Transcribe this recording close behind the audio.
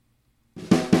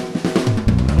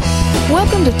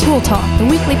Welcome to Tool Talk, the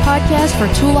weekly podcast for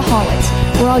toolaholics,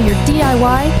 where all your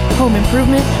DIY, home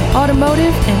improvement,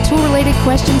 automotive, and tool-related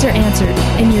questions are answered,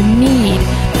 and your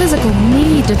physical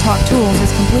need to talk tools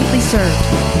is completely served.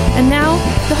 And now,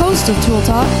 the hosts of Tool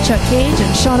Talk, Chuck Cage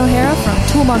and Sean O'Hara from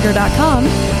Toolmonger.com,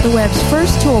 the web's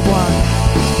first tool blog.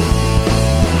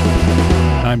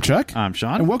 I'm Chuck. I'm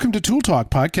Sean. And welcome to Tool Talk,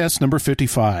 podcast number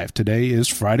 55. Today is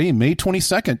Friday, May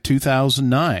 22nd,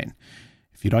 2009.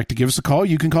 If you'd like to give us a call,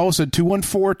 you can call us at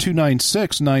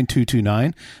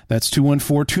 214-296-9229. That's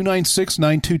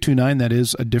 214-296-9229. That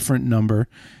is a different number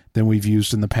than we've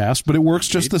used in the past, but it works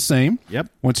just the same. Yep.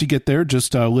 Once you get there,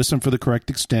 just listen for the correct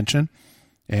extension,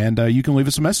 and you can leave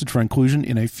us a message for inclusion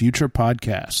in a future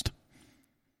podcast.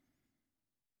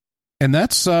 And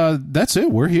that's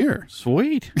it. We're here.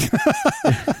 Sweet.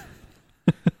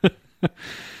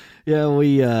 Yeah,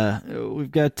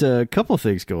 we've got a couple of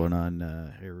things going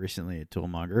on here recently at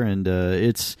Toolmonger, and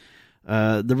it's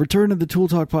the return of the Tool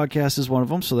Talk podcast is one of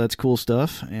them, so that's cool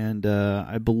stuff. And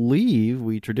I believe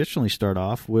we traditionally start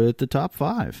off with the top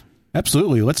 5.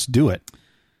 Absolutely, let's do it.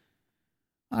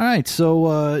 All right,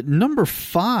 so number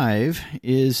 5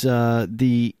 is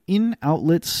the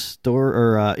in-outlet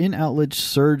in-outlet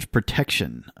surge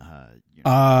protection.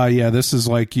 Yeah, this is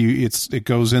like it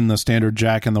goes in the standard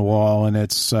jack in the wall, and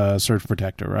it's surge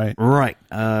protector, right? Right.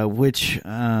 Which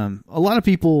a lot of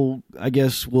people, I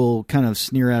guess, will kind of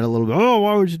sneer at a little bit. Oh,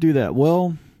 why would you do that?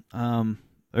 Well,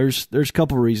 there's a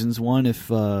couple of reasons. One,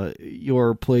 if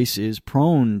your place is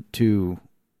prone to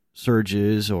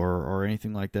surges or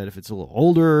anything like that, if it's a little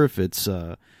older, if it's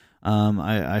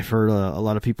I've heard a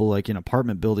lot of people like in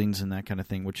apartment buildings and that kind of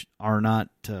thing, which are not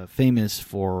famous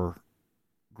for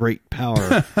great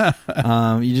power.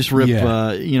 You just rip,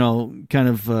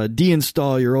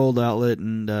 deinstall your old outlet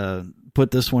and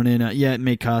put this one in. Yeah, it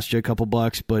may cost you a couple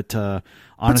bucks, but honestly,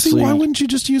 but see, why wouldn't you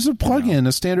just use a plug-in,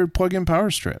 a standard plug-in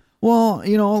power strip? Well,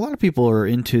 a lot of people are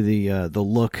into the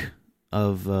look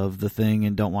of the thing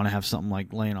and don't want to have something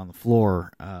like laying on the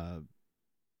floor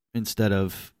instead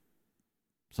of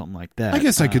something like that. I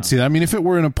guess I could see that. I mean, if it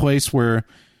were in a place where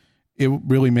it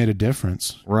really made a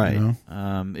difference, right? You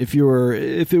know?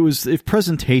 If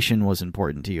presentation was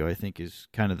important to you, I think is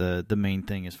kind of the main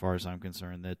thing as far as I'm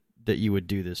concerned that you would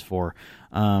do this for.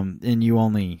 And you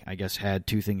only, I guess, had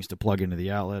 2 things to plug into the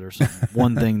outlet or something.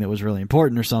 One thing that was really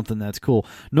important or something. That's cool.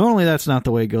 Normally, that's not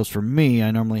the way it goes for me.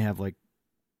 I normally have like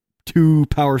 2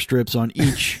 power strips on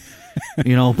each.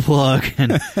 Plug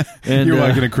and you're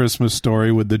like in A Christmas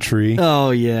Story with the tree.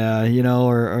 Oh yeah,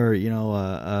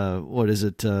 what is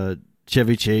it?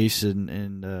 Chevy Chase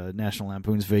and National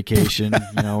Lampoon's Vacation.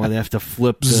 Where they have to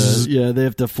flip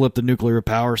the nuclear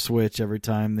power switch every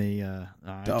time they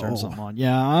turn something on.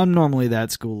 Yeah, I'm normally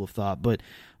that school of thought, but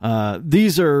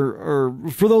these are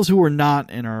for those who are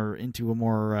not and are into a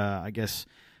more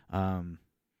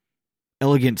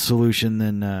elegant solution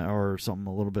than or something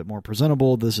a little bit more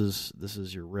presentable. This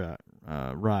is your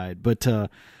ride, but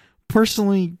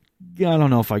personally, I don't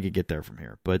know if I could get there from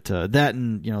here. But that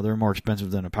and they're more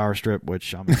expensive than a power strip,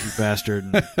 which I'm a cheap bastard,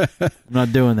 and I'm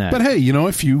not doing that. But hey,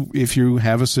 if you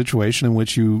have a situation in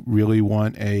which you really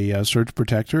want a surge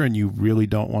protector and you really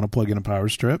don't want to plug in a power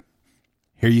strip,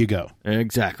 here you go.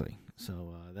 Exactly.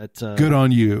 So that's good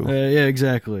on you. Yeah,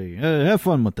 exactly. Have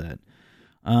fun with that.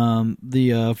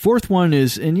 The fourth one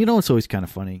is, and it's always kind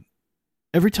of funny.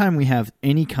 Every time we have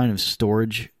any kind of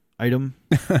storage item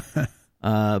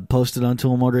posted on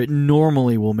Toolmonger, it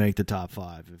normally will make the top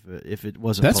 5 if it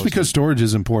wasn't. That's posted. Because storage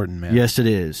is important, man. Yes, it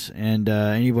is, and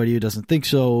anybody who doesn't think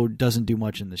so doesn't do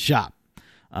much in the shop.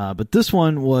 But this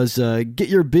one was get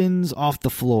your bins off the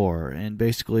floor, and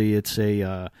basically it's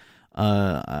a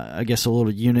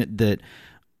little unit that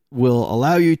will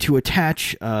allow you to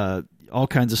attach all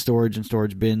kinds of storage and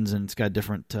storage bins, and it's got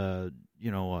different, not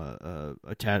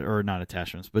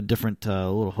attachments, but different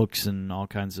little hooks and all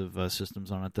kinds of systems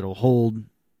on it that'll hold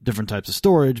different types of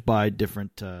storage by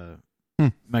different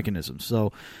mechanisms.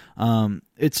 So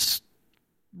it's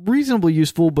reasonably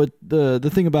useful, but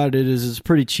the thing about it is it's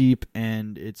pretty cheap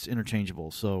and it's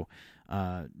interchangeable. So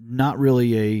not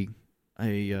really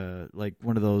a like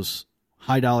one of those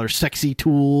high-dollar sexy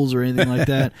tools or anything like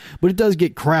that, but it does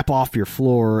get crap off your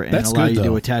floor and allow you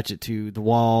to attach it to the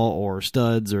wall or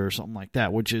studs or something like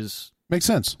that, which makes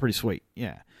sense. Pretty sweet,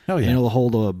 yeah. Hell yeah. And it'll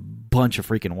hold a bunch of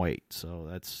freaking weight, so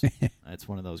that's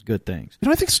one of those good things.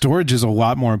 I think storage is a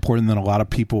lot more important than a lot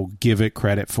of people give it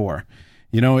credit for.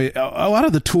 A lot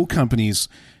of the tool companies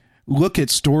look at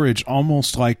storage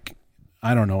almost like,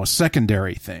 I don't know, a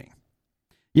secondary thing.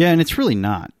 Yeah, and it's really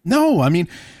not. No, I mean,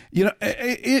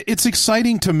 it's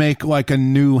exciting to make like a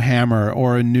new hammer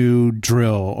or a new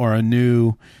drill or a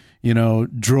new,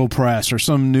 drill press or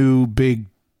some new big,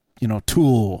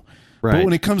 tool. Right. But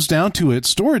when it comes down to it,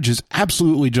 storage is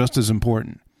absolutely just as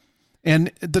important.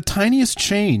 And the tiniest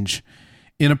change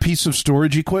in a piece of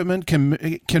storage equipment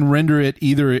can render it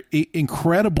either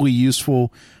incredibly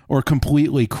useful or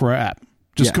completely crap.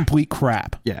 Just complete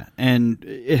crap. Yeah, and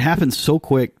it happens so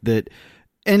quick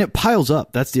and it piles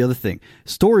up. That's the other thing.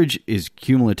 Storage is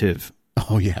cumulative.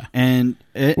 Oh yeah, and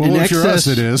if excess, you're us,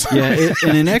 it is. Yeah,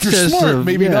 and in excess if you're smart, of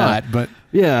maybe not, but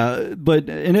but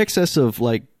in excess of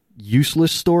like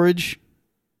useless storage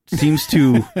seems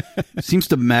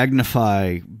to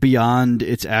magnify beyond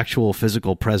its actual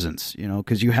physical presence.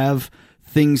 Because you have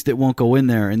things that won't go in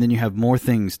there, and then you have more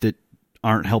things that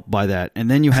aren't helped by that,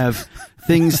 and then you have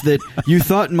things that you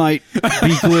thought might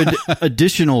be good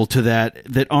additional to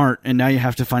that aren't, and now you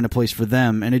have to find a place for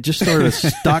them, and it just sort of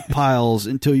stockpiles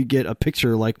until you get a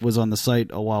picture like was on the site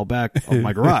a while back of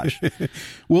my garage.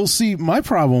 Well, see, my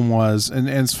problem was, and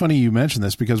it's funny you mentioned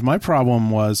this, because my problem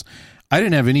was I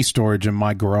didn't have any storage in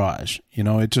my garage.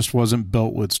 It just wasn't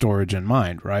built with storage in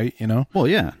mind, right? Well,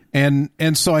 yeah. And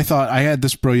so I thought I had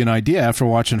this brilliant idea after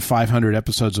watching 500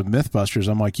 episodes of Mythbusters.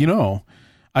 I'm like,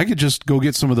 I could just go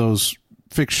get some of those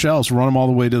fixed shelves, run them all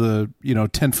the way to the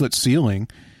 10-foot ceiling,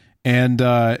 and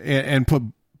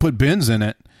put bins in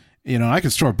it. I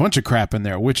could store a bunch of crap in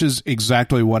there, which is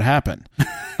exactly what happened.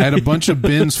 I had a bunch of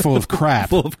bins full of crap.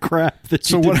 That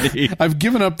you didn't need. I've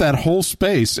given up that whole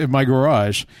space in my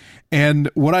garage, and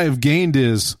what I have gained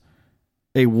is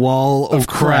a wall of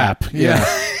crap. Yeah.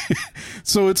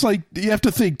 So it's like, you have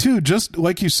to think too, just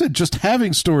like you said, just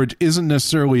having storage isn't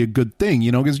necessarily a good thing,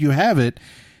 because you have it.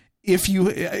 If you,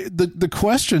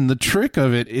 the trick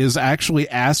of it is actually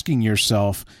asking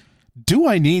yourself, do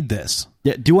I need this?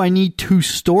 Yeah. Do I need to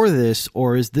store this,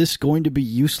 or is this going to be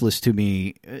useless to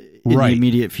me in the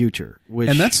immediate future?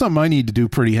 And that's something I need to do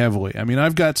pretty heavily. I mean,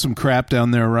 I've got some crap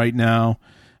down there right now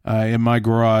in my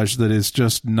garage that is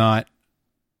just not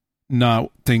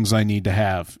things I need to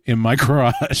have in my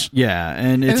garage. Yeah,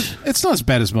 and it's not as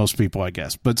bad as most people, I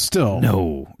guess, but still.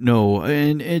 No,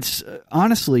 and it's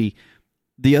honestly,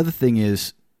 the other thing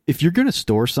is, if you're going to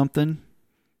store something,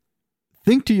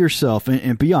 think to yourself,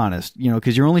 and be honest,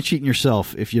 because you're only cheating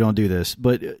yourself if you don't do this,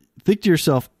 but think to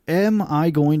yourself, am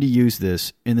I going to use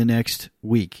this in the next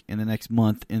week, in the next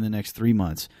month, in the next 3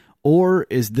 months? Or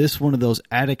is this one of those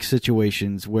attic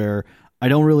situations where I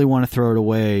don't really want to throw it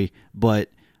away, but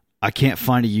I can't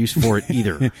find a use for it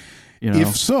either?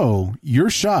 If so,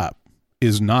 your shop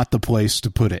is not the place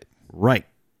to put it. Right.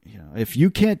 If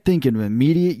you can't think of an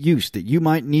immediate use that you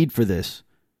might need for this,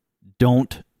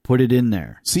 don't put it in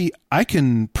there. See, I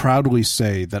can proudly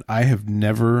say that I have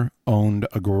never owned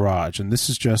a garage, and this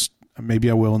is just, maybe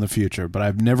I will in the future, but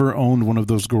I've never owned one of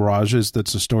those garages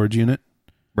that's a storage unit.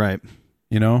 Right.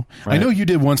 Right. I know you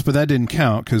did once, but that didn't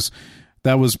count because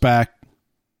that was back.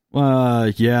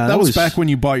 Yeah, that was back when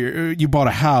you bought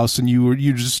a house and you were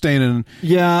just staying in.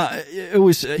 Yeah, it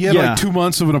was. You had like 2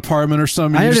 months of an apartment or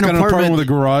something. I you had just an got an apartment with a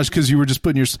garage because you were just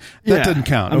putting your. That doesn't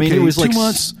count. I mean, it was 2 like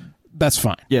months. That's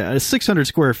fine. Yeah, 600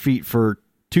 square feet for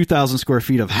 2,000 square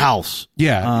feet of house.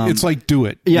 Yeah, it's like, do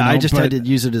it. Yeah, I just had to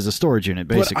use it as a storage unit,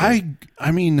 basically. But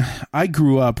I mean, I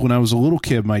grew up when I was a little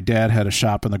kid. My dad had a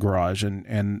shop in the garage,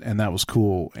 and that was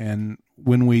cool. And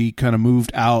when we kind of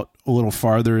moved out a little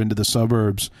farther into the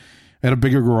suburbs, I had a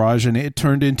bigger garage, and it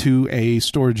turned into a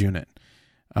storage unit.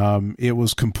 It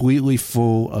was completely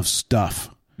full of stuff.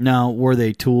 Now, were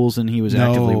they tools and he was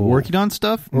actively working on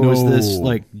stuff? Or was this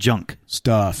like junk?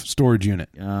 Stuff. Storage unit.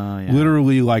 Yeah.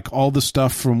 Literally like all the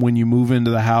stuff from when you move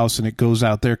into the house and it goes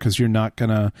out there because you're not going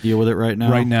to deal with it right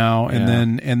now. Yeah.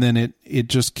 And then it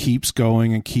just keeps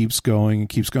going and keeps going and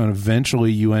keeps going.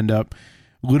 Eventually you end up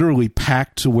literally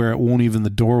packed to where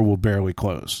the door will barely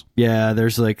close. Yeah,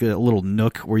 there's like a little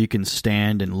nook where you can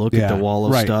stand and look at the wall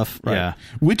of stuff. Right. Yeah.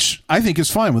 Which I think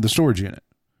is fine with a storage unit.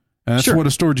 And that's what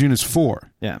a storage unit's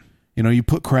for. Yeah. You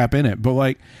put crap in it. But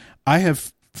like, I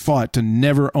have fought to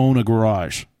never own a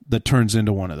garage that turns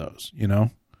into one of those,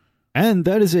 And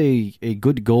that is a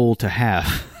good goal to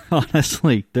have,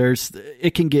 honestly.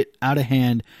 It can get out of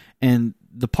hand, and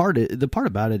the part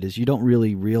about it is you don't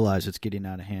really realize it's getting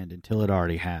out of hand until it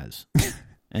already has.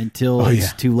 Until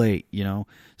it's too late,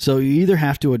 So you either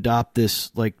have to adopt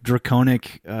this like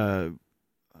draconic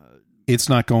it's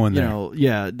not going there.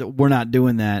 We're not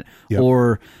doing that. Yep.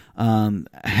 Or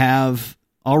have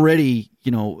already,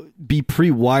 be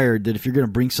pre-wired that if you're going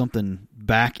to bring something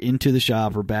back into the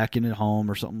shop or back in at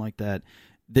home or something like that,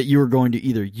 that you are going to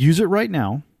either use it right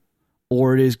now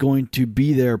or it is going to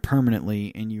be there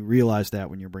permanently, and you realize that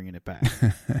when you're bringing it back.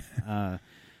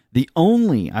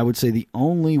 I would say the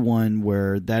only one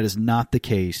where that is not the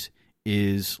case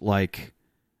is like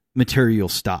material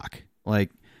stock, like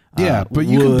but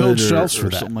you can build shelves for or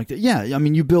that, something like that. Yeah, I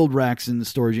mean, you build racks in the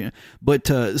storage unit, but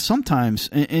sometimes,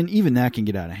 and even that can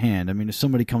get out of hand. I mean, if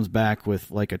somebody comes back with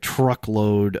like a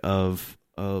truckload of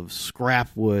scrap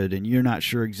wood, and you're not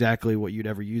sure exactly what you'd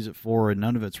ever use it for, and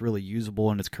none of it's really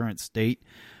usable in its current state.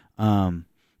 Not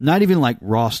even like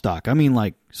raw stock. I mean,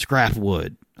 like scrap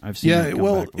wood. I've seen. Yeah,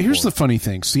 well, here's the funny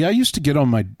thing. See, I used to get on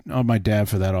my dad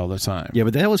for that all the time. Yeah,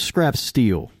 but that was scrap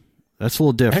steel. That's a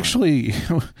little different. Actually,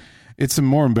 it's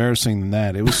more embarrassing than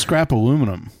that. It was scrap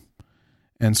aluminum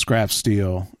and scrap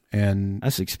steel, and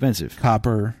that's expensive.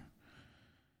 Copper,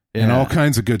 and all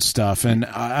kinds of good stuff. And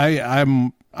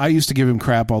I used to give him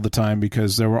crap all the time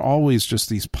because there were always just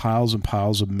these piles and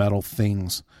piles of metal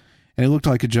things, and it looked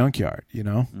like a junkyard, you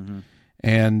know. Mm-hmm.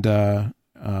 And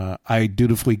I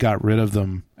dutifully got rid of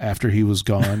them after he was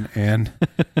gone, and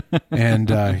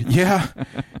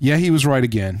he was right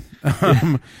again.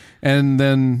 And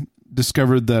then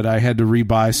discovered that I had to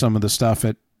rebuy some of the stuff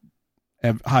at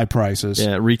high prices.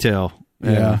 Yeah, retail.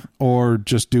 Yeah, or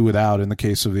just do without in the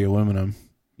case of the aluminum.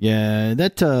 Yeah,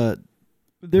 that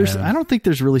I don't think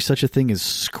there's really such a thing as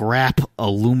scrap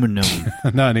aluminum.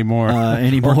 Not anymore.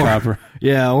 Anymore. Or copper.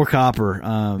 Yeah, or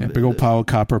copper. Big old pile of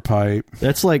copper pipe.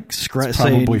 That's like scrap.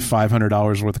 Probably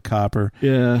 $500 worth of copper.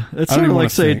 Yeah, that's sort of like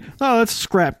saying, "Oh, that's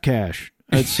scrap cash."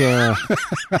 It's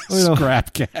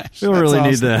scrap cash. We don't really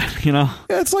need that, you know.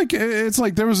 Yeah, it's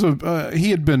like there was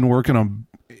he had been working on.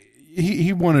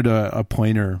 He wanted a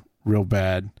planer real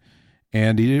bad,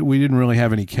 and we didn't really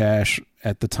have any cash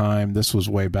at the time. This was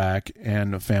way back,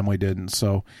 and the family didn't.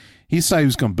 So he decided he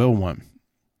was going to build one,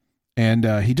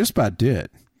 and he just about did.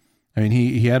 I mean,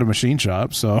 he had a machine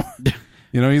shop, so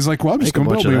you know, he's like, "Well, I'm just going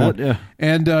to build me one." Yeah.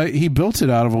 And he built it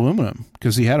out of aluminum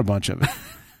because he had a bunch of it.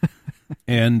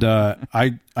 And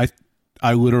I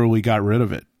literally got rid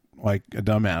of it like a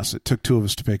dumbass. It took two of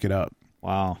us to pick it up.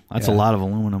 Wow, that's a lot of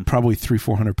aluminum. Probably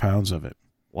 300-400 pounds of it.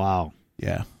 Wow.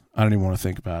 Yeah, I don't even want to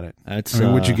think about it. That's. I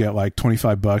mean, would you get like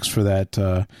 $25 for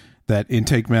that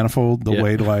intake manifold? The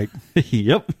weight, like.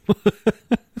 Yep.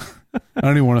 I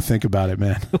don't even want to think about it,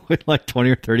 man. Weighed like 20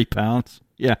 or 30 pounds.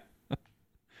 Yeah.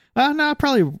 No,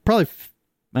 probably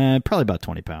about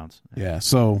 20 pounds. Yeah.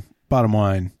 So, bottom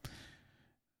line,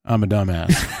 I'm a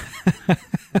dumbass.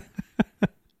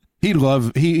 He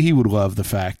would love the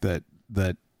fact that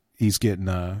he's getting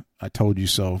I told you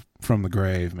so from the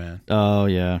grave, man. Oh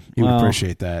yeah. He would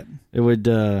appreciate that. It would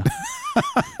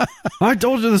I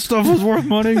told you this stuff was worth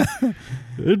money.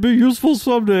 It'd be useful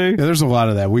someday. Yeah, there's a lot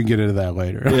of that. We can get into that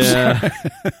later. Yeah.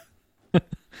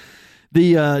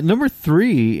 The number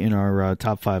 3 in our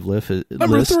top 5 list.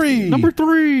 Number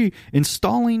three,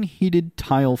 installing heated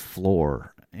tile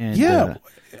floor. And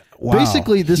wow.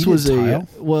 Basically, this heated was tile?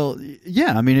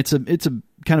 I mean, it's a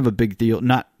kind of a big deal.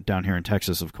 Not down here in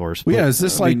Texas, of course. Well, yeah, is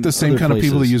this the same kind of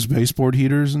people that use baseboard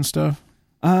heaters and stuff?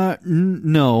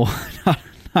 No,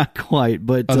 not quite.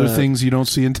 But other things you don't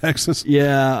see in Texas.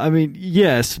 Yeah, I mean,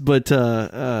 yes, but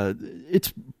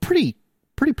it's pretty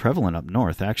prevalent up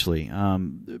north, actually.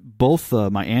 Both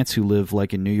my aunts who live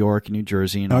like in New York and New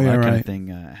Jersey and all that kind of thing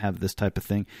have this type of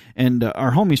thing. And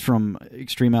our homies from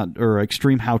Extreme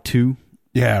How To.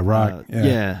 Yeah, rock.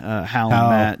 Hal and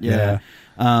Matt. Yeah.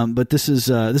 But this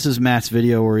is Matt's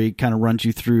video where he kind of runs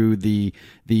you through the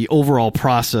overall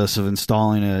process of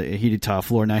installing a heated tile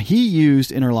floor. Now, he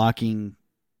used interlocking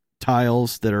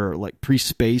tiles that are like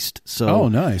pre-spaced. So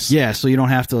nice. Yeah, so you don't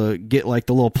have to get like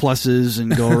the little pluses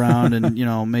and go around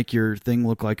and make your thing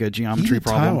look like a geometry heated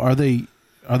problem. Tile,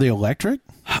 are they electric?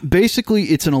 Basically,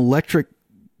 it's an electric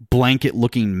blanket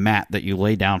looking mat that you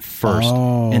lay down first,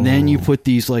 and then you put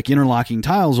these like interlocking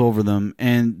tiles over them,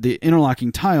 and the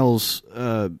interlocking tiles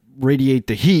radiate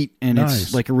the heat, and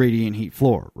it's like a radiant heat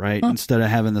floor, right? Instead of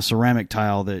having the ceramic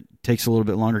tile that takes a little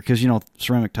bit longer, because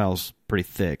ceramic tile's pretty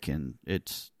thick and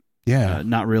it's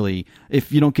not really,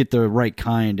 if you don't get the right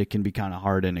kind, it can be kind of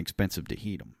hard and expensive to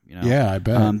heat them. Yeah, I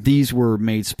bet. These were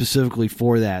made specifically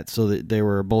for that, so that they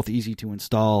were both easy to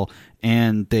install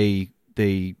and they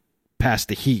pass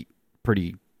the heat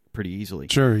pretty easily.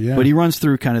 Sure, yeah. But he runs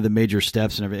through kind of the major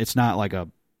steps and everything. It's not like a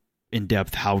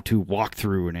in-depth how-to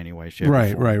walk-through in any way, shape, or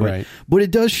form. Right. But it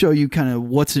does show you kind of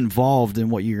what's involved and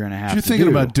what you're going to have to do. If you're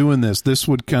thinking about doing this, this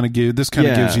would kind of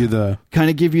gives you the... Kind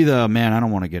of give you the, man, I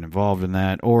don't want to get involved in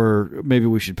that, or maybe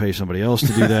we should pay somebody else to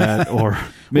do that, or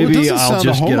maybe I'll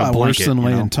just get a blanket. Worse than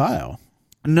laying tile.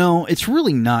 No, it's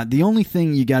really not. The only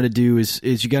thing you got to do is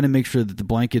you got to make sure that the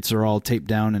blankets are all taped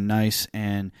down and nice,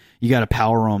 and you got to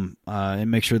power them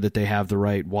and make sure that they have the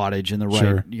right wattage and the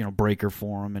right breaker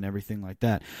for them and everything like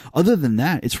that. Other than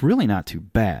that, it's really not too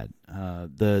bad.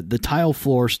 The tile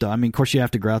floor stuff. I mean, of course, you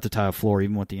have to grout the tile floor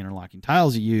even with the interlocking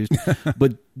tiles you used,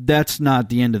 but that's not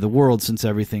the end of the world since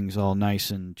everything's all nice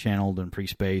and channeled and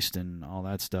pre-spaced and all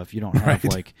that stuff. You don't have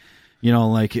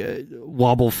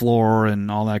wobble floor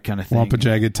and all that kind of thing. Wampa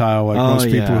jagged tile, like most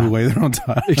people who lay their own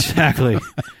tile. Exactly.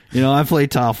 I've laid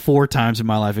tile 4 times in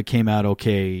my life. It came out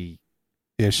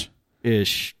okay-ish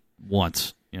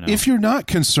once. If you're not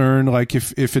concerned, like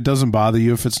if it doesn't bother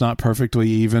you, if it's not perfectly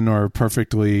even or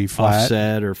perfectly flat,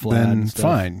 offset or flat, then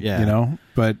fine. Yeah.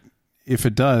 But if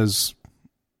it does,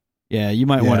 you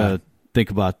might want to think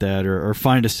about that or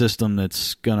find a system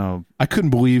that's gonna. I couldn't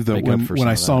believe that when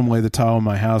I saw them lay the tile in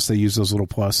my house, they used those little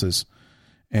pluses,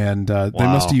 and they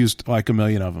must have used like 1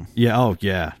 million of them. Yeah. Oh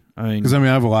yeah. I mean, because I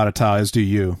have a lot of tiles. As do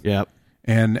you? Yep.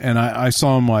 And I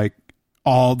saw them like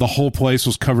the whole place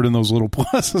was covered in those little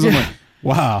pluses. I'm like,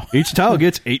 wow. Each tile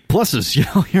gets 8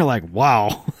 pluses. You're like,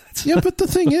 wow. Yeah, but the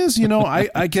thing is,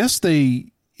 I guess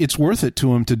it's worth it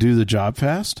to them to do the job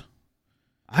fast.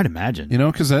 I'd imagine.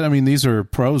 Because these are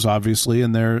pros, obviously,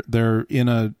 and they're in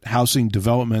a housing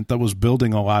development that was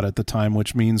building a lot at the time,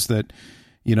 which means that,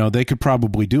 they could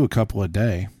probably do a couple a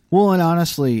day. Well, and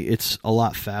honestly, it's a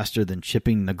lot faster than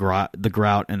chipping the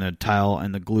grout and the tile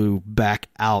and the glue back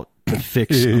out to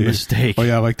fix a mistake. Oh,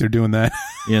 yeah, like they're doing that.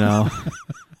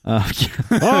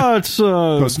 It's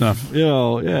close enough.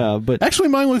 Yeah, but actually,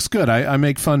 mine looks good. I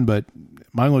make fun, but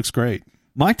mine looks great.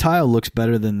 My tile looks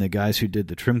better than the guys who did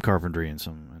the trim carpentry in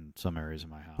some areas of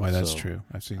my house. Why, that's true.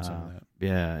 I've seen some of that.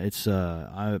 Yeah, it's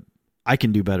I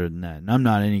can do better than that, and I'm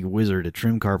not any wizard at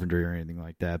trim carpentry or anything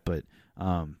like that. But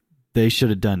they should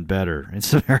have done better in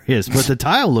some areas. But the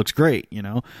tile looks great. Did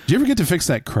you ever get to fix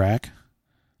that crack?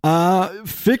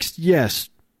 Fixed, yes.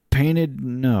 Painted,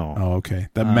 no. Oh, okay.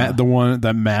 That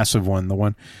massive one, the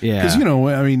one. Yeah.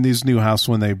 Because these new houses,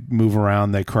 when they move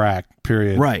around, they crack.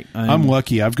 Period. Right. I'm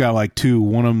lucky. I've got like 2.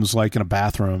 One of them's like in a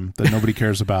bathroom that nobody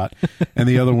cares about, and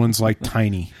the other one's like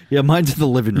tiny. Yeah, mine's in the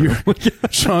living room.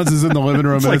 Sean's is in the living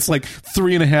room, and it's like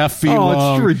 3.5 feet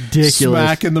long. It's ridiculous.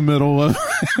 Smack in the middle of.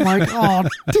 Like, oh,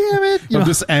 damn it! Of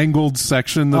this angled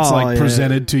section that's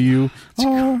presented to you.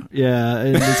 Yeah,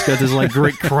 and it's got this like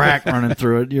great crack running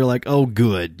through it. You're like, oh,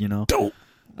 good, Don't.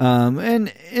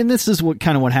 And this is what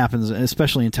happens,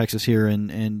 especially in Texas here,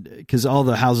 and because all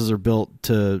the houses are built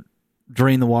to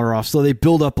drain the water off, so they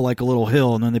build up like a little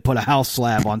hill, and then they put a house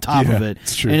slab on top of it,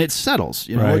 and it settles.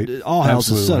 Right. All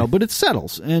houses settle, but it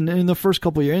settles. And in the first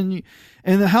couple of years,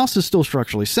 and the house is still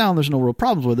structurally sound. There's no real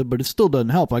problems with it, but it still doesn't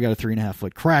help. I got a 3.5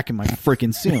 foot crack in my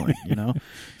freaking ceiling.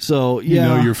 So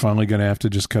you're finally gonna have to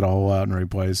just cut a hole out and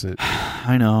replace it.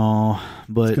 I know,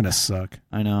 but it's gonna suck.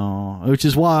 I know, which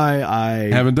is why I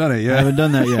haven't done it yet. I haven't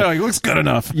done that yet. Like, looks good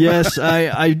enough. Yes,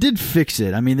 I did fix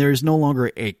it. There is no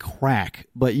longer a crack,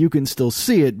 but you can still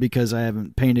see it because I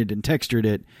haven't painted and textured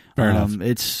it. Fair enough.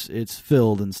 It's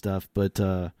filled and stuff, but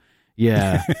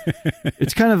yeah,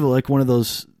 it's kind of like one of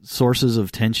those sources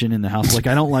of tension in the house. Like,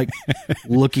 I don't like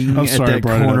looking at that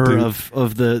corner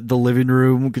of the living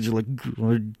room because you're like,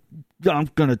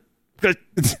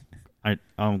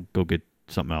 I'll go get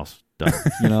something else done.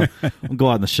 I'll go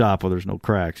out in the shop where there's no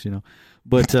cracks.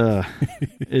 But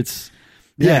it's.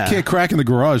 Yeah, can't crack in the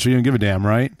garage. You don't give a damn,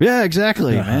 right? Yeah,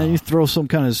 exactly, man. You throw some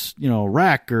kind of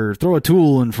rack or throw a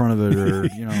tool in front of it or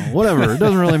whatever. It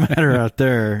doesn't really matter out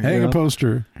there. Hang a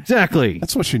poster. Exactly.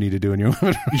 That's what you need to do in your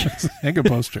living room. Hang a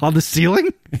poster on the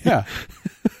ceiling. Yeah.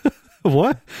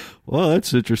 What? Well,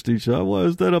 that's interesting. Why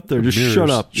is that up there? Just mirrors. Shut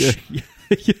up.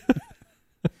 Yeah.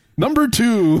 Number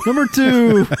two,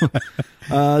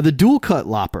 the dual cut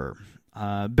lopper.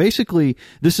 Basically,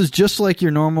 this is just like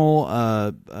your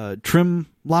normal trim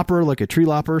lopper, like a tree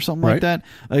lopper or something like that,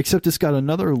 except it's got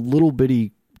another little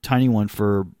bitty tiny one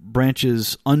for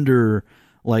branches under,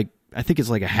 like, I think it's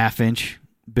like a 1/2 inch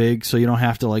big, so you don't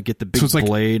have to like get the big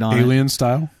blade on alien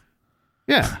style.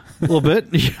 Yeah, a little bit.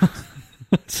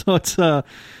 So it's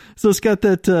got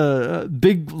that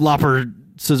big lopper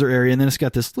scissor area, and then it's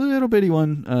got this little bitty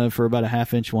one for about a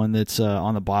 1/2 inch one that's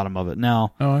on the bottom of it.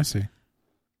 Now, oh, I see.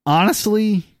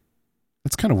 Honestly,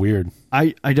 that's kind of weird.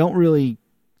 I don't really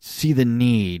see the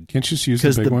need. Can't you just use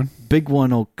the big one? Big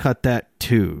one will cut that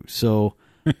too. So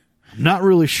I'm not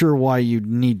really sure why you'd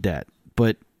need that,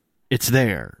 but it's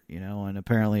there, and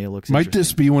apparently it looks Might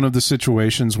this be one of the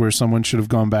situations where someone should have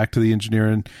gone back to the engineer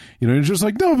and, it's just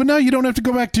like, no, but now you don't have to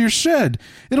go back to your shed.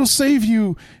 It'll save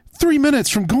you 3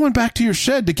 minutes from going back to your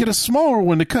shed to get a smaller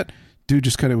one to cut. Dude,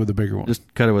 just cut it with a bigger one.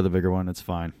 Just cut it with a bigger one. It's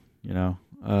fine. You know,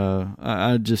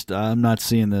 I'm not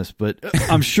seeing this, but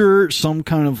I'm sure some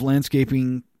kind of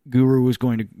landscaping guru is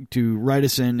going to write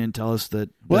us in and tell us that.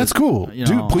 Well, that's cool. You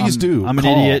know, Please do. I'm an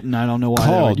idiot and I don't know why.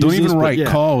 Call. Don't even write.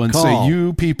 Call and say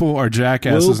you people are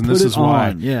jackasses and this is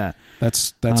why. Yeah.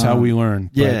 That's how we learn.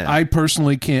 But yeah. I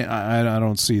personally can't. I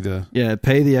don't see the. Yeah.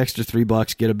 Pay the extra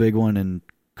 $3, get a big one, and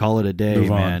call it a day,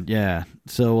 Move man. on. Yeah.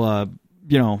 So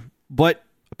you know, but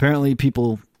apparently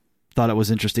people thought it was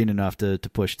interesting enough to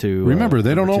push to. Remember,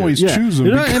 they don't always choose them.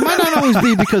 It might not always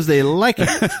be because they like it,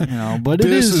 you know. But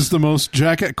this is the most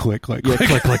jacket click. Click.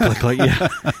 Yeah,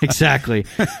 exactly.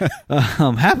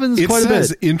 Happens quite a bit. It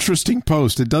says interesting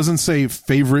post. It doesn't say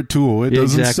favorite tool. It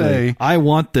doesn't say I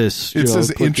want this. It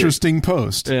says interesting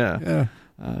post. Yeah.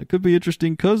 It could be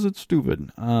interesting because it's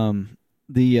stupid.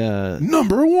 The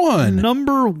number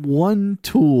one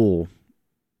tool.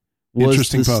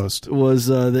 Post was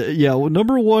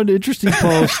number one interesting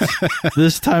post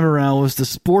this time around was the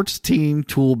sports team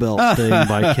tool belt thing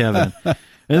by Kevin, and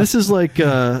this is like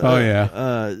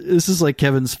this is like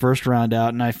Kevin's first round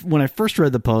out. And when I first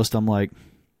read the post, I'm like,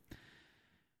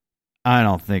 I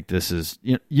don't think this is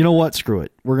you know what, screw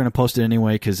it, we're gonna post it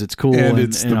anyway because it's cool and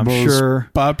it's the I'm most sure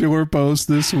popular post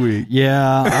this week.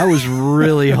 Yeah, I was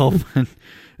really hoping.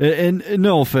 And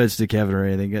no offense to Kevin or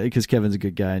anything, because Kevin's a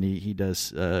good guy and he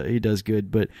does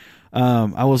good. But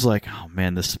I was like, oh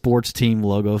man, the sports team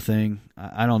logo thing.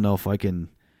 I don't know if I can.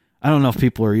 I don't know if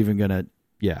people are even gonna.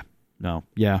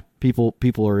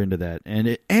 People are into that.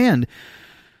 And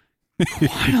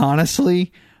quite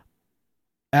honestly,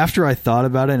 after I thought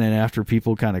about it and after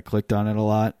people kind of clicked on it a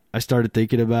lot, I started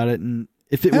thinking about it. And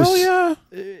if it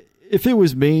if it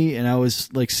was me and I was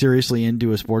like seriously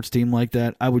into a sports team like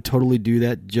that, I would totally do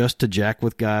that just to jack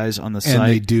with guys on the site. And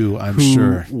they do, I'm who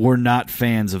sure. We're not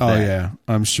fans of that. Oh yeah,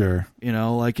 I'm sure. You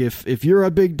know, like if you're a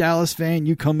big Dallas fan,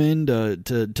 you come in to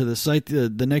the site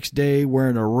the next day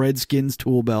wearing a Redskins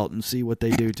tool belt and see what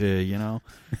they do to you. You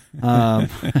know,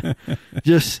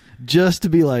 just to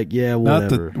be like, yeah,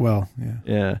 whatever.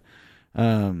 Yeah.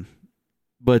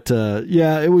 But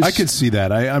it was. I could see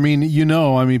that. I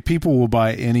mean, people will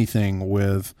buy anything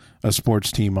with a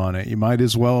sports team on it. You might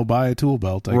as well buy a tool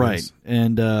belt, I guess.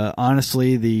 And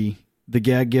honestly, the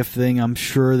gag gift thing, I'm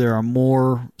sure there are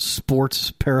more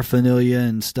sports paraphernalia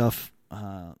and stuff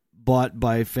bought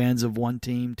by fans of one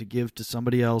team to give to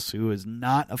somebody else who is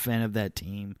not a fan of that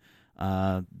team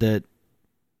that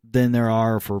than there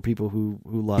are for people who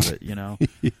love it. You know,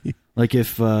 like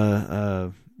if.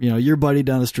 You know, your buddy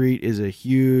down the street is a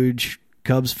huge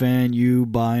Cubs fan. You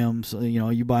buy him,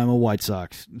 you buy him a White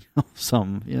Sox,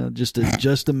 something, just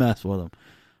to mess with them.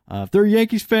 If they're a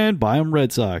Yankees fan, buy them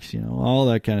Red Sox, all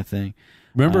that kind of thing.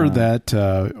 Remember that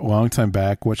a long time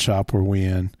back? What shop were we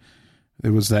in?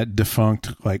 It was that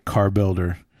defunct like car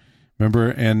builder. Remember,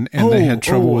 and they had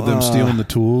trouble with them stealing the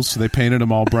tools, so they painted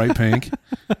them all bright pink.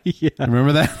 Yeah,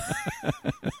 remember that?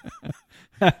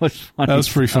 That was funny. That was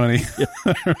pretty funny.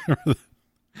 Yeah.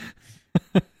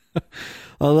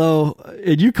 Although,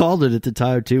 and you called it at the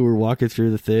time too. We're walking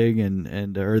through the thing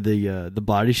or the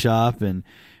body shop and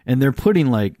they're putting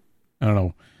like, I don't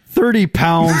know, 30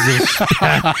 pounds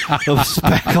of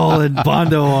spackle and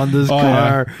Bondo on this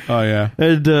car. Yeah. Oh yeah.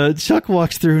 And Chuck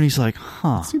walks through and he's like,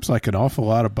 "Huh, seems like an awful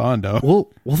lot of Bondo."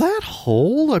 Will that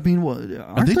hold? I mean,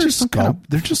 are they just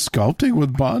they're just sculpting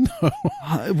with Bondo?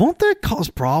 Won't that cause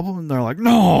problem? And they're like,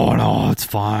 no, it's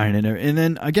fine. And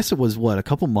then I guess it was a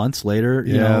couple months later.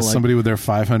 Yeah, somebody with their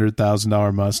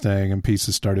 $500,000 Mustang and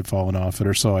pieces started falling off it,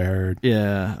 or so I heard.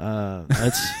 Yeah,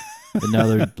 that's. And now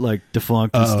they're like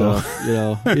defunct and stuff,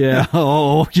 Yeah.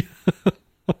 Oh.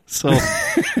 So.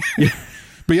 Yeah.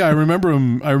 But yeah, I remember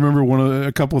them. I remember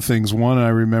a couple of things. One, I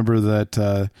remember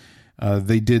that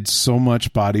they did so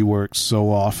much body work so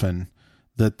often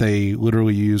that they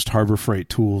literally used Harbor Freight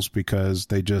tools because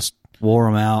they just wore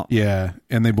them out. Yeah,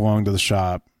 and they belonged to the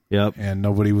shop. Yep. And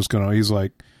nobody was gonna. He's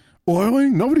like,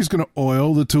 oiling. Nobody's gonna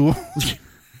oil the tool.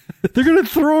 They're gonna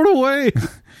throw it away.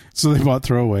 So they bought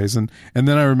throwaways, and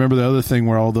then I remember the other thing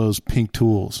were all those pink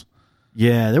tools.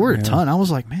 Yeah, there were a ton. I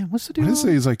was like, man, what's the deal?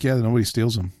 He's like, yeah, nobody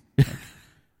steals them.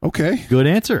 Okay, good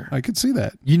answer. I could see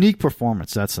that. Unique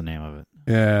Performance. That's the name of it.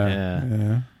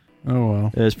 Yeah. Oh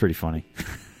well, it's pretty funny.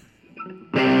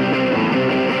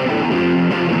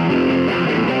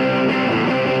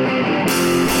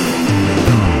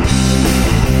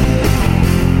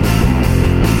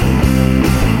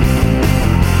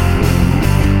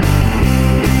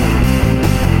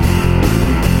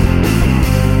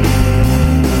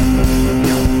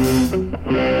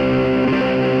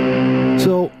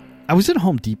 was at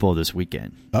Home Depot this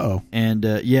weekend. Uh-oh. And,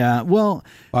 yeah, well...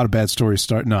 A lot of bad stories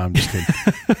start. No, I'm just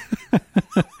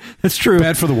kidding. That's true.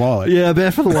 Bad for the wallet. Yeah,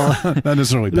 bad for the wallet. Not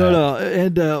necessarily bad. No.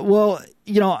 And, well,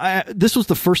 you know, this was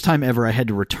the first time ever I had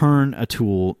to return a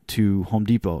tool to Home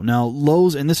Depot. Now,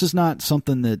 Lowe's, and this is not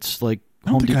something that's like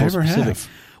Home Depot specific. Have.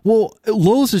 Well,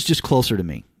 Lowe's is just closer to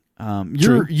me.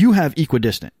 You have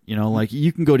equidistant, you know, like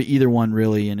you can go to either one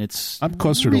really, and it's... I'm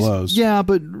closer to Lowe's. Yeah,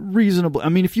 but reasonable. I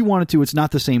mean, if you wanted to, it's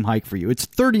not the same hike for you. It's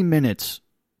 30 minutes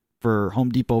for Home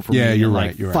Depot for me, you're and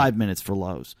right, like 5 minutes for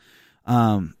Lowe's.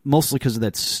 Mostly because of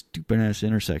that stupid ass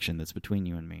intersection that's between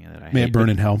you and me that I hate. May it burn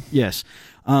in hell. Yes.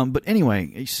 But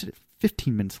anyway, you said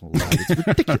 15 minutes a lot. It's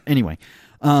ridiculous. Anyway,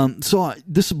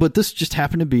 this just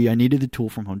happened to be, I needed the tool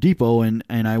from Home Depot, and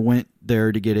I went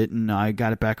there to get it, and I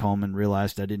got it back home and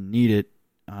realized I didn't need it.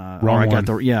 I got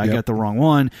the wrong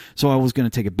one, so I was going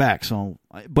to take it back.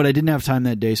 But I didn't have time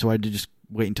that day, so I had to just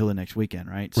wait until the next weekend,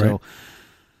 right? So,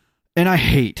 and I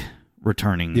hate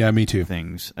returning. Yeah, me too.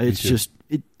 Things. It's just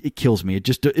it kills me.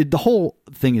 The whole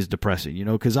thing is depressing, you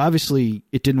know, because obviously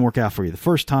it didn't work out for you the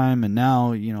first time, and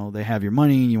now you know they have your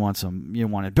money and you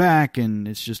want it back, and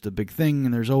it's just a big thing.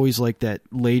 And there's always like that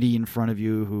lady in front of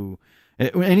you who,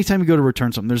 anytime you go to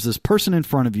return something, there's this person in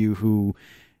front of you who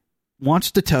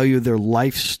wants to tell you their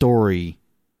life story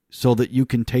so that you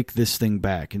can take this thing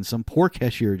back, and some poor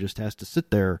cashier just has to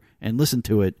sit there and listen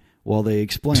to it while they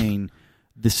explain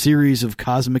the series of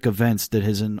cosmic events that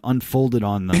has unfolded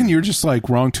on them. And you're just like,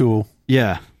 wrong tool.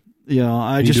 Yeah. You know,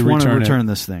 I just want to return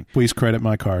this thing. Please credit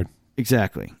my card.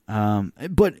 Exactly.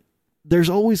 But there's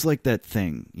always like that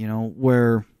thing, you know,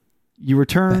 where you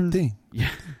return. That thing. Yeah.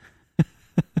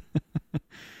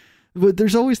 But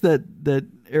there's always that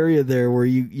area there where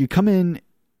you come in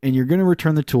and you're going to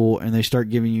return the tool, and they start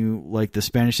giving you like the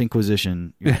Spanish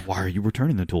Inquisition. You know, why are you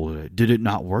returning the tool today? Did it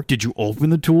not work? Did you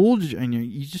open the tool? And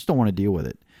you just don't want to deal with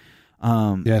it.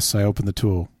 Yes, I opened the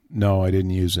tool. No, I didn't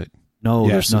use it. No,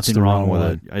 there's nothing wrong with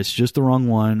it. It's just the wrong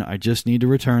one. I just need to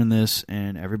return this,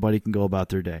 and everybody can go about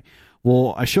their day.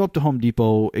 Well, I show up to Home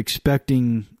Depot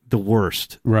expecting the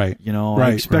worst. Right. You know,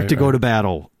 I expect to go to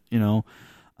battle, you know.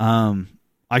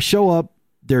 I show up,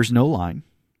 there's no line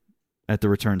at the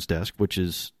returns desk, which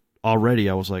is already,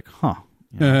 I was like, huh.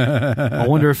 You know, I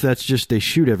wonder if that's just they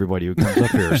shoot everybody who comes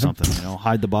up here or something, you know,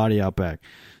 hide the body out back.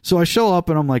 So I show up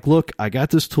and I'm like, look, I got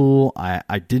this tool.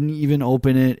 I didn't even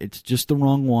open it. It's just the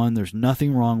wrong one. There's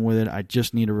nothing wrong with it. I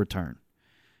just need a return.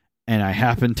 And I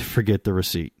happened to forget the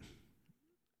receipt.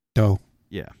 Oh.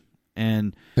 Yeah.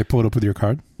 And they pull it up with your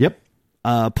card? Yep.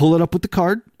 Pull it up with the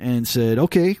card and said,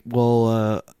 okay,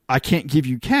 well, I can't give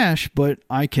you cash, but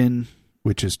I can...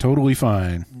 Which is totally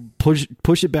fine.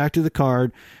 Push it back to the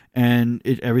card, and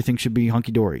everything should be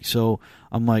hunky-dory. So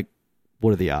I'm like,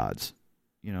 what are the odds?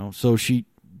 You know, so she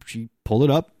pulled it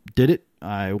up, did it.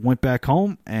 I went back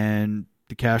home, and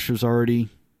the cash was already...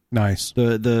 Nice.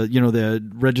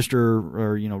 The register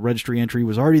or, you know, registry entry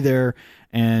was already there,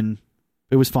 and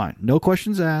it was fine. No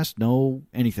questions asked, no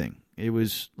anything. It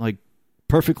was, like,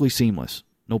 perfectly seamless.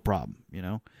 No problem, you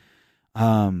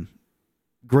know.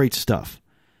 Great stuff.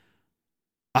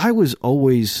 I was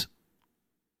always,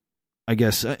 I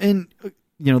guess, and,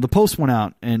 you know, the post went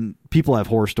out and people have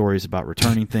horror stories about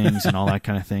returning things and all that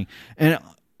kind of thing. And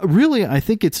really, I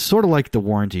think it's sort of like the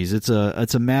warranties. It's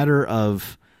a matter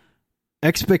of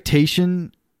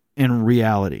expectation and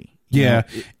reality. Yeah.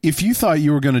 If you thought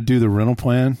you were going to do the rental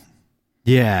plan,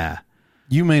 yeah,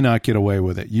 you may not get away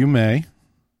with it. You may.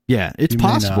 Yeah, it's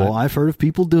possible. I've heard of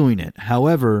people doing it.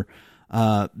 However,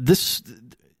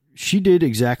 she did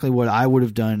exactly what I would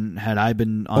have done had I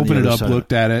been on the other side. Opened it up,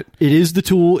 looked at it. It is the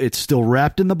tool. It's still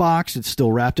wrapped in the box. It's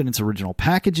still wrapped in its original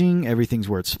packaging. Everything's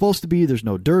where it's supposed to be. There's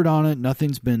no dirt on it.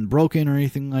 Nothing's been broken or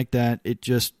anything like that. It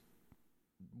just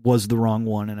was the wrong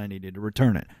one, and I needed to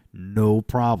return it. No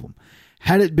problem.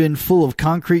 Had it been full of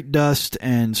concrete dust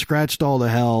and scratched all to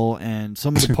hell, and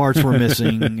some of the parts were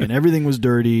missing, and everything was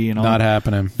dirty, and all not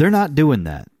happening. They're not doing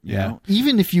that. You know?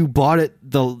 Even if you bought it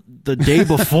the day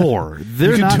before,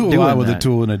 they're not doing that. You can do a lot with a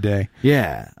tool in a day.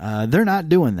 Yeah, they're not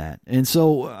doing that, and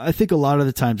so I think a lot of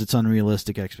the times it's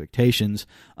unrealistic expectations.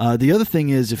 The other thing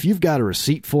is if you've got a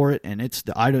receipt for it and it's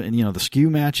the item, and you know the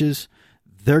SKU matches,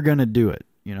 they're going to do it.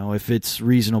 You know, if it's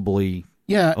reasonably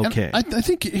okay. I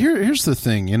think here's the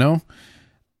thing. You know.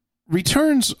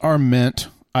 Returns are meant,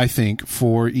 I think,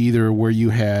 for either where you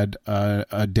had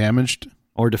a damaged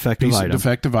or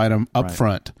defective item up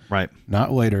front, right?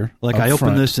 Not later. Like I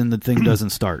open this and the thing doesn't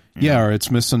start. Yeah, or it's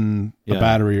missing a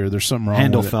battery, or there's something wrong.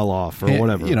 Handle with it. fell off, or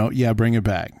whatever. You know, bring it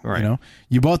back. Right. You know,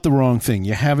 you bought the wrong thing.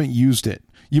 You haven't used it.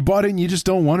 You bought it and you just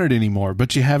don't want it anymore,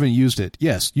 but you haven't used it.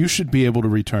 Yes, you should be able to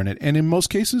return it. And in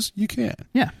most cases, you can.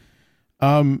 Yeah.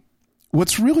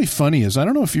 What's really funny is, I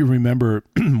don't know if you remember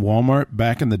Walmart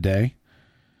back in the day.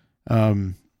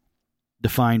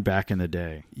 Defined back in the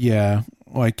day. Yeah,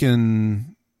 like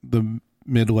in the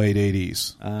mid-late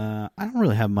 80s. I don't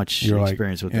really have much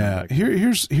experience with that. Yeah,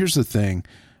 here's the thing.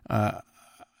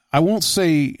 I won't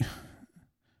say,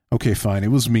 okay, fine,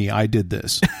 it was me. I did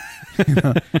this.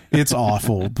 It's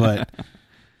awful, but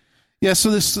yeah. So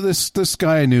this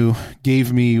guy I knew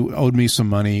owed me some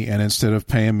money, and instead of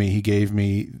paying me, he gave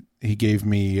me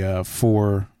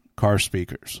 4 car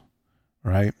speakers,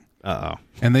 right? Uh-oh.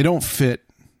 And they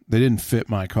didn't fit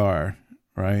my car,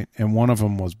 right? And one of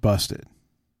them was busted.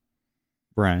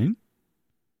 Right.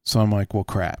 So I'm like, well,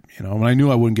 crap, and I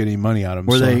knew I wouldn't get any money out of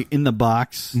them. Were they in the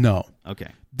box? No.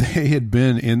 Okay. They had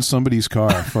been in somebody's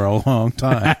car for a long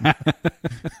time.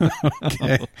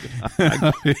 Okay.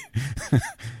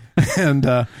 And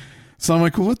so I'm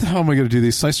like, well, what the hell am I going to do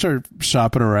these? So I started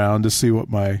shopping around to see what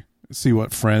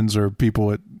friends or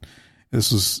people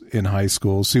this was in high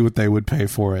school, see what they would pay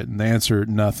for it. And the answer,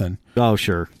 nothing. Oh,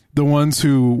 sure. The ones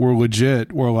who were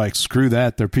legit were like, screw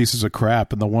that, they're pieces of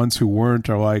crap. And the ones who weren't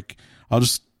are like,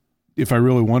 if I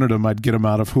really wanted them, I'd get them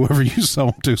out of whoever you sell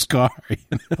them to's car. I'm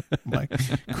like,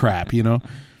 crap, I'm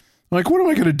like, what am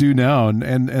I going to do now?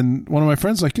 And one of my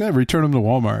friends like, yeah, return them to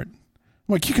Walmart. I'm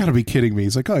like, you got to be kidding me.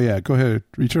 He's like, oh yeah, go ahead,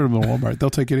 return them to Walmart. They'll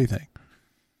take anything.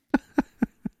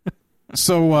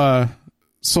 So I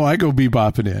go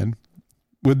bebopping in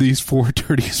with these 4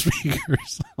 dirty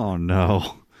speakers. Oh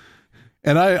no.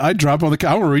 And I drop on the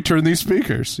counter, I want to return these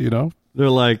speakers, They're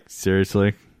like,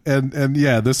 seriously? And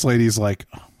yeah, this lady's like,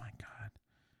 oh my God,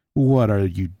 what are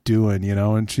you doing?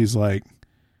 And she's like,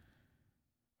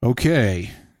 okay.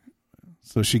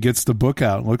 So she gets the book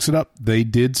out and looks it up. They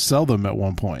did sell them at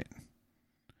one point.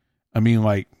 I mean,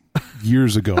 like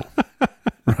years ago,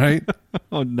 right?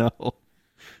 Oh no.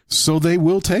 So they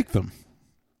will take them.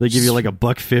 They give you like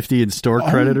 $1.50 in store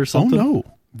credit or something? Oh no.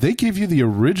 They give you the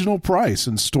original price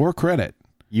in store credit.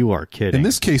 You are kidding. In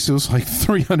this case, it was like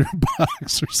 $300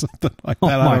 or something like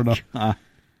that. I don't know. God.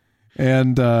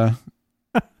 And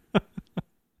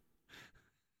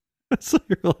so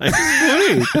you're like,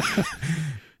 wait.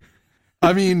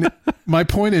 I mean, my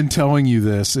point in telling you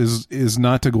this is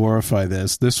not to glorify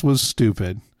this. This was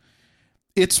stupid.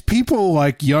 It's people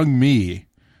like young me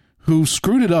who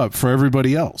screwed it up for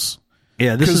everybody else.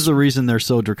 Yeah, this is the reason they're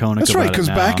so draconic. That's right, because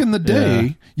back in the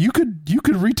day, you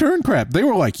could return crap. They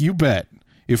were like, you bet.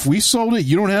 If we sold it,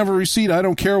 you don't have a receipt, I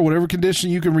don't care, whatever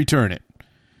condition, you can return it.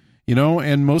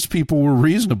 And most people were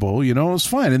reasonable, it was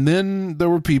fine. And then there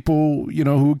were people,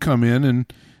 who would come in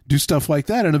and do stuff like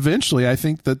that. And eventually, I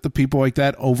think that the people like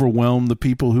that overwhelmed the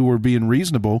people who were being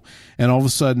reasonable. And all of a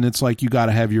sudden, it's like, you got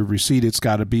to have your receipt. It's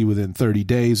got to be within 30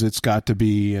 days. It's got to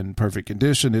be in perfect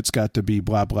condition. It's got to be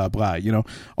blah, blah, blah.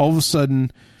 All of a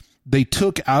sudden, they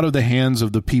took out of the hands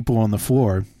of the people on the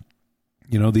floor,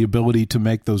 the ability to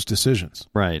make those decisions.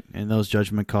 Right. And those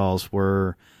judgment calls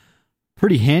were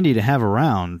pretty handy to have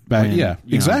around.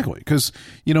 Exactly. Because,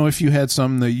 if you had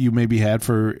some that you maybe had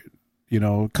for,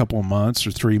 a couple of months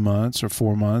or 3 months or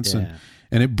 4 months and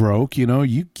it broke,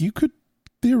 you could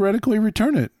theoretically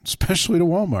return it, especially to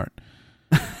Walmart.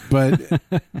 But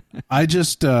I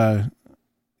just,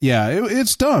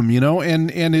 it's dumb,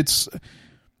 and it's,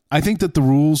 I think that the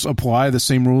rules apply, the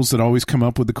same rules that always come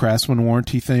up with the Craftsman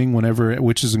warranty thing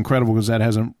which is incredible because that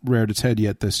hasn't reared its head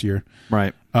yet this year.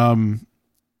 Right. The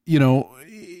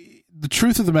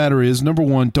truth of the matter is, number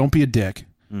one, don't be a dick.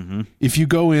 Mm-hmm. If you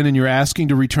go in and you're asking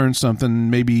to return something,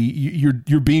 maybe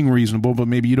you're being reasonable, but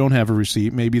maybe you don't have a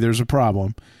receipt. Maybe there's a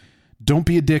problem. Don't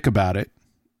be a dick about it.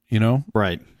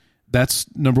 Right. That's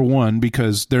number one,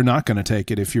 because they're not going to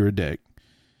take it if you're a dick.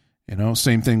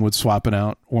 Same thing with swapping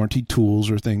out warranty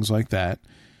tools or things like that.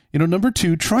 Number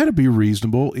two, try to be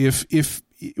reasonable. If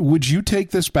would you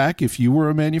take this back if you were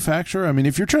a manufacturer? I mean,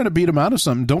 if you're trying to beat them out of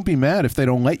something, don't be mad if they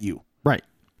don't let you. Right.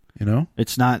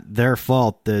 It's not their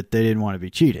fault that they didn't want to be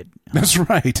cheated. That's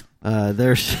right.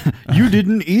 You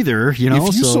didn't either, If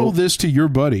you sold this to your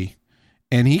buddy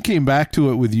and he came back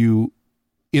to it with you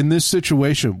in this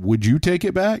situation, would you take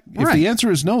it back? Right. If the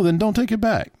answer is no, then don't take it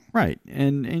back. Right.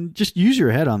 And just use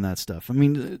your head on that stuff. I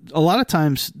mean, a lot of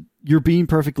times you're being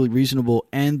perfectly reasonable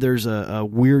and there's a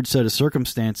weird set of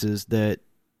circumstances that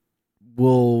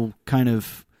will kind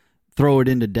of throw it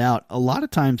into doubt. A lot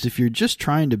of times if you're just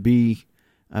trying to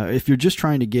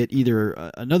get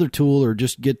either another tool or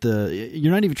just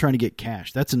you're not even trying to get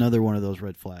cash. That's another one of those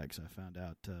red flags I found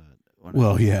out.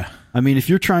 Yeah. I mean, if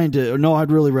you're trying to, no,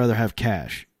 I'd really rather have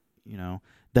cash.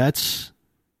 That's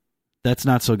That's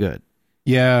not so good.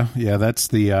 Yeah, that's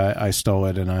the I stole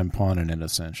it and I'm pawning it,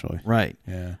 essentially. Right.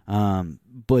 Yeah.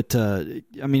 But I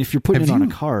mean, if you're putting it on a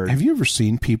card, have you ever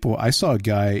seen people? I saw a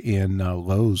guy in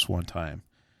Lowe's one time.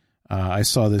 I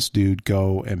saw this dude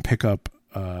go and pick up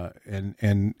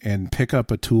and pick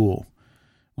up a tool.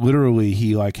 Literally,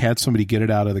 he like had somebody get it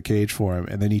out of the cage for him,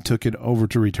 and then he took it over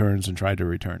to returns and tried to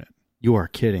return it. You are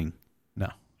kidding. No.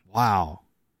 Wow.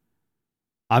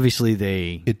 Obviously,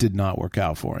 it did not work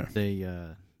out for him. They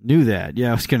knew that.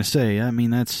 Yeah, I was going to say. I mean,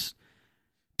 that's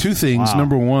two things. Wow.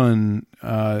 Number one,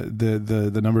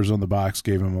 the numbers on the box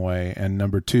gave him away, and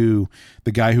number two,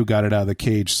 the guy who got it out of the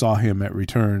cage saw him at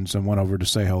returns and went over to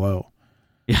say hello.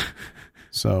 Yeah.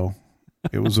 So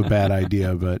it was a bad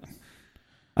idea, but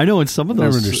I know in some of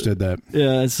those, never understood that.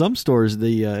 Yeah, in some stores,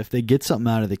 if they get something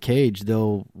out of the cage,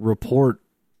 they'll report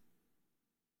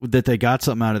that they got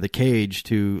something out of the cage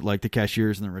to like the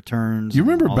cashiers and the returns. You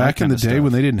remember back in the day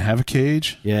when they didn't have a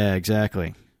cage? Yeah,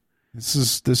 exactly. This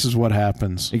is what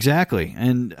happens. Exactly.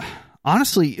 And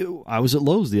honestly, I was at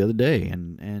Lowe's the other day,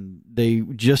 and they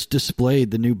just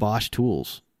displayed the new Bosch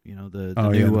tools. You know, the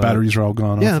new, the batteries are all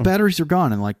gone. Yeah, off the batteries are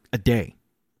gone in like a day.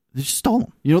 They just stole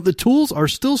them. You know, the tools are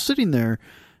still sitting there,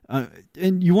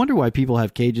 and you wonder why people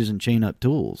have cages and chain up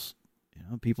tools. You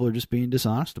know, people are just being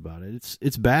dishonest about it.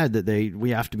 It's bad that we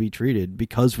have to be treated,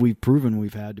 because we've proven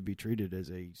we've had to be treated as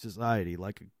a society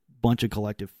like a bunch of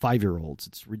collective 5-year-olds.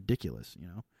 It's ridiculous, you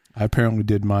know. I apparently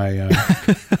did my.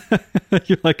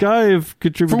 You're like, I have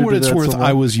contributed. For what to it's that worth, somewhat.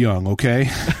 I was young. Okay,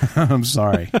 I'm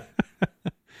sorry.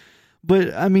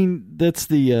 But I mean, that's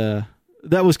that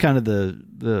was kind of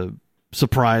the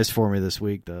surprise for me this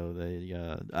week, though.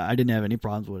 I didn't have any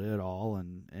problems with it at all,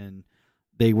 and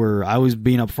I was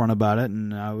being upfront about it,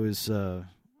 and I was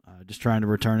just trying to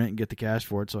return it and get the cash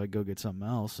for it so I could go get something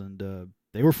else, and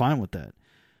they were fine with that.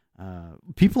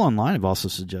 People online have also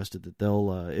suggested that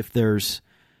they'll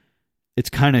it's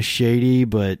kind of shady,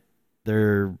 but they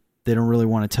don't really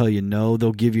want to tell you no.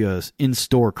 They'll give you a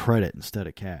in-store credit instead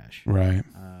of cash, right?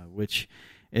 Which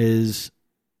is,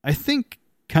 I think,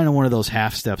 kind of one of those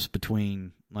half steps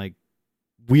between like,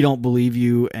 we don't believe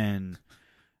you and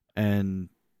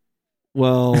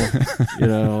well, you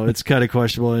know, it's kind of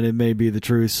questionable and it may be the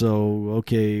truth, so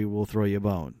okay, we'll throw you a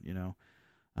bone, you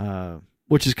know,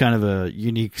 which is kind of a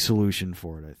unique solution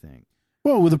for it, I think.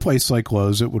 Well, with a place like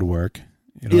Lowe's, it would work.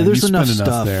 You know, yeah, there's enough spend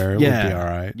stuff there. It would be all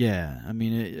right. Yeah, I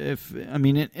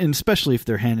mean, and especially if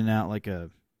they're handing out like a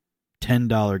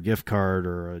 $10 gift card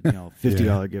or a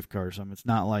 $50 gift card or something. It's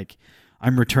not like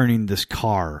I'm returning this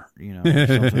car, you know, or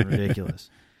something ridiculous.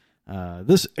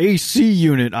 This AC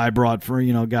unit I got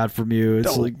from you.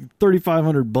 It's like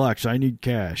 $3,500. I need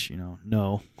cash. You know,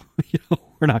 no,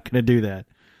 we're not going to do that.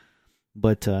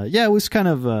 But yeah, it was kind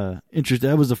of interesting.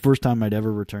 That was the first time I'd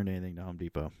ever returned anything to Home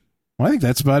Depot. Well, I think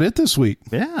that's about it this week.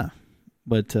 Yeah,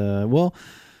 but well,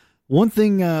 one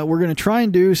thing we're going to try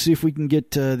and do, see if we can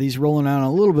get these rolling out on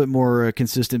a little bit more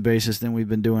consistent basis than we've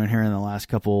been doing here in the last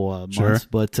couple months. Sure.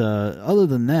 But other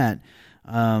than that,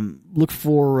 look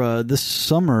for this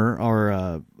summer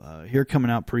or here coming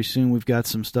out pretty soon. We've got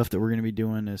some stuff that we're going to be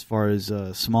doing as far as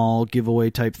small giveaway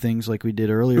type things like we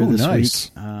did earlier this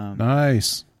week.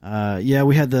 Nice. Yeah,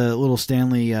 we had the little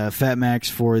Stanley Fat Max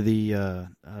for the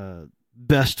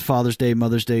best Father's Day,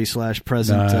 Mother's Day /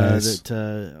 present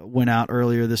that went out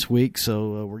earlier this week.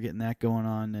 So we're getting that going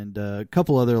on, and a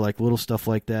couple other like little stuff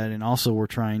like that. And also we're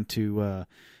trying to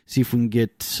see if we can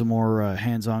get some more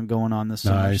hands-on going on this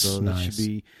summer. So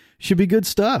that should be good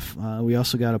stuff. We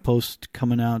also got a post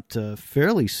coming out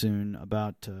fairly soon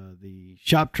about the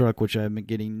shop truck, which I've been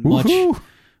getting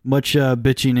much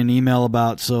bitching and email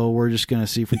about, so we're just going to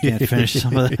see if we can't finish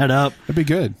some of that up. That'd be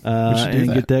good.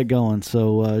 And get that going.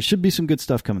 So should be some good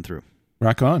stuff coming through.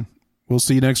 Rock on. We'll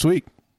see you next week.